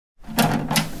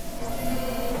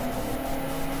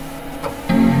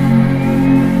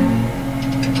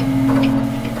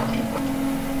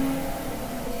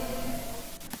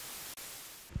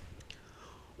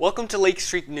welcome to Lake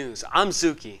Street News. I'm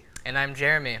Zuki. And I'm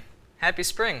Jeremy. Happy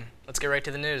spring. Let's get right to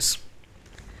the news.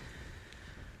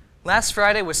 Last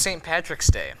Friday was St. Patrick's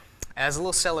Day. As a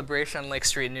little celebration on Lake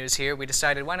Street News here, we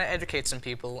decided why not educate some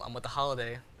people on what the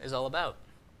holiday is all about.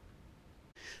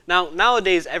 Now,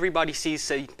 nowadays everybody sees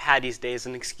St. Paddy's Day as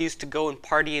an excuse to go and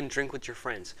party and drink with your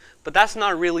friends. But that's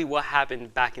not really what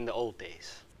happened back in the old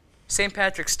days. St.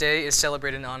 Patrick's Day is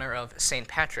celebrated in honor of St.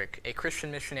 Patrick, a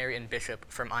Christian missionary and bishop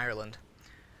from Ireland.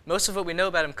 Most of what we know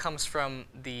about him comes from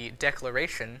the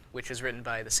Declaration, which is written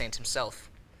by the saint himself.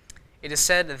 It is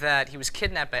said that he was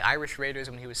kidnapped by Irish raiders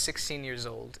when he was 16 years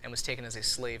old and was taken as a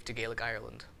slave to Gaelic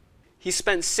Ireland. He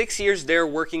spent 6 years there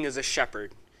working as a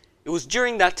shepherd. It was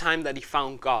during that time that he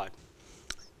found God.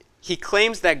 He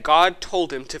claims that God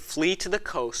told him to flee to the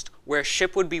coast where a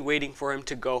ship would be waiting for him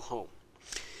to go home.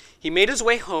 He made his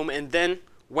way home and then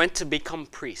went to become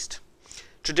priest.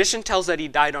 Tradition tells that he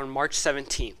died on March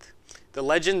 17th. The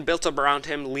legend built up around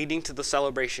him leading to the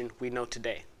celebration we know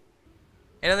today.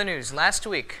 In other news, last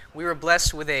week we were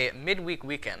blessed with a midweek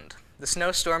weekend. The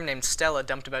snowstorm named Stella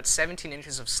dumped about 17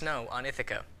 inches of snow on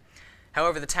Ithaca.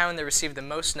 However, the town that received the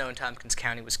most snow in Tompkins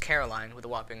County was Caroline, with a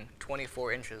whopping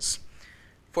 24 inches.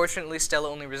 Fortunately, Stella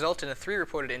only resulted in 3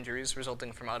 reported injuries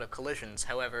resulting from auto collisions.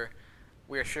 However,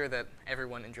 we are sure that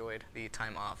everyone enjoyed the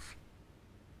time off.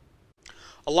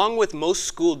 Along with most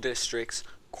school districts,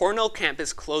 Cornell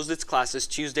campus closed its classes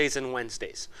Tuesdays and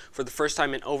Wednesdays for the first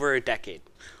time in over a decade.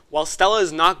 While Stella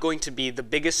is not going to be the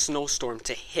biggest snowstorm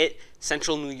to hit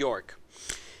central New York,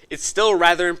 it's still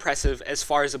rather impressive as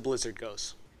far as a blizzard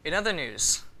goes. In other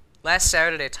news, last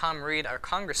Saturday, Tom Reed, our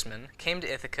congressman, came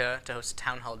to Ithaca to host a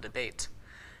town hall debate.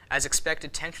 As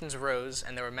expected, tensions rose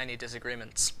and there were many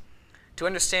disagreements. To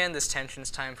understand this tension,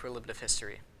 it's time for a little bit of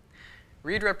history.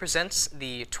 Reed represents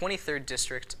the 23rd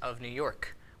District of New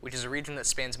York, which is a region that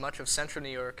spans much of central New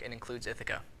York and includes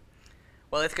Ithaca.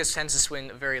 While Ithaca tends to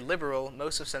swing very liberal,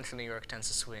 most of central New York tends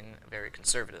to swing very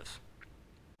conservative.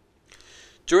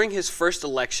 During his first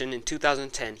election in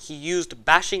 2010, he used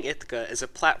bashing Ithaca as a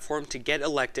platform to get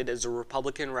elected as a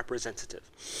Republican representative,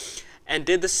 and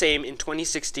did the same in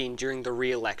 2016 during the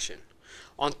re-election.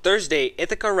 On Thursday,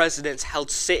 Ithaca residents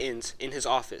held sit-ins in his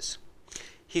office.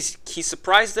 He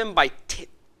surprised them by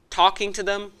talking to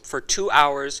them for 2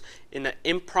 hours in an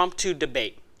impromptu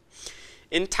debate.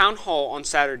 In town hall on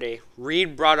Saturday,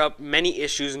 Reed brought up many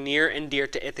issues near and dear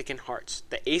to Ithacan hearts: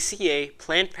 the ACA,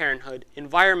 Planned Parenthood,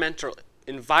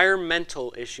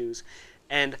 environmental issues,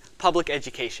 and public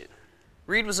education.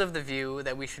 Reed was of the view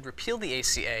that we should repeal the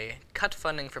ACA, cut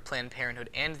funding for Planned Parenthood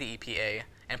and the EPA,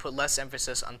 and put less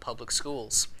emphasis on public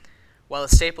schools. While a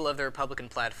staple of the Republican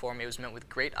platform, it was met with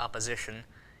great opposition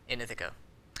in Ithaca.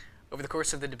 Over the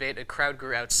course of the debate, a crowd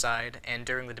grew outside, and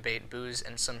during the debate, boos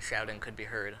and some shouting could be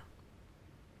heard.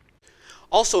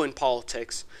 Also in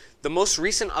politics, the most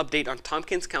recent update on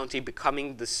Tompkins County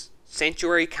becoming the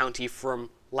sanctuary county from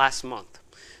last month.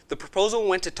 The proposal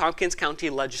went to Tompkins County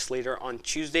legislature on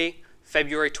Tuesday,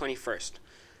 February 21st.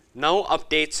 No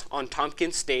updates on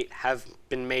Tompkins State have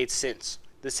been made since.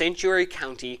 The sanctuary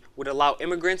county would allow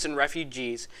immigrants and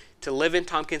refugees to live in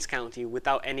Tompkins County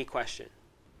without any question.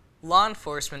 Law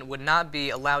enforcement would not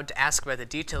be allowed to ask about the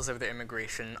details of their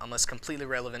immigration unless completely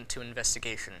relevant to an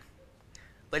investigation.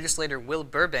 Legislator Will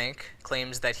Burbank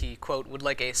claims that he, quote, would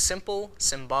like a simple,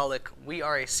 symbolic, we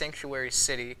are a sanctuary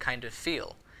city kind of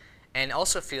feel, and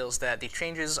also feels that the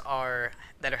changes that are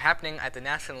happening at the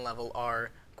national level are,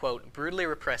 quote, brutally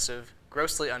repressive,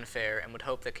 grossly unfair, and would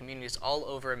hope that communities all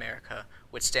over America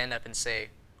would stand up and say,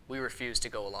 we refuse to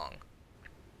go along.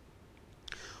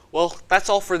 Well, that's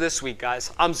all for this week,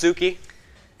 guys. I'm Zuki.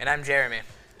 And I'm Jeremy.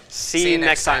 See you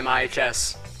next time,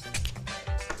 IHS.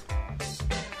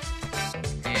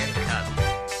 And cut.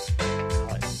 Oh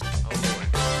boy.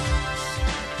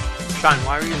 Sean,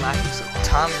 why are you laughing so hard?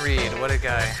 Tom Reed, what a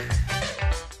guy.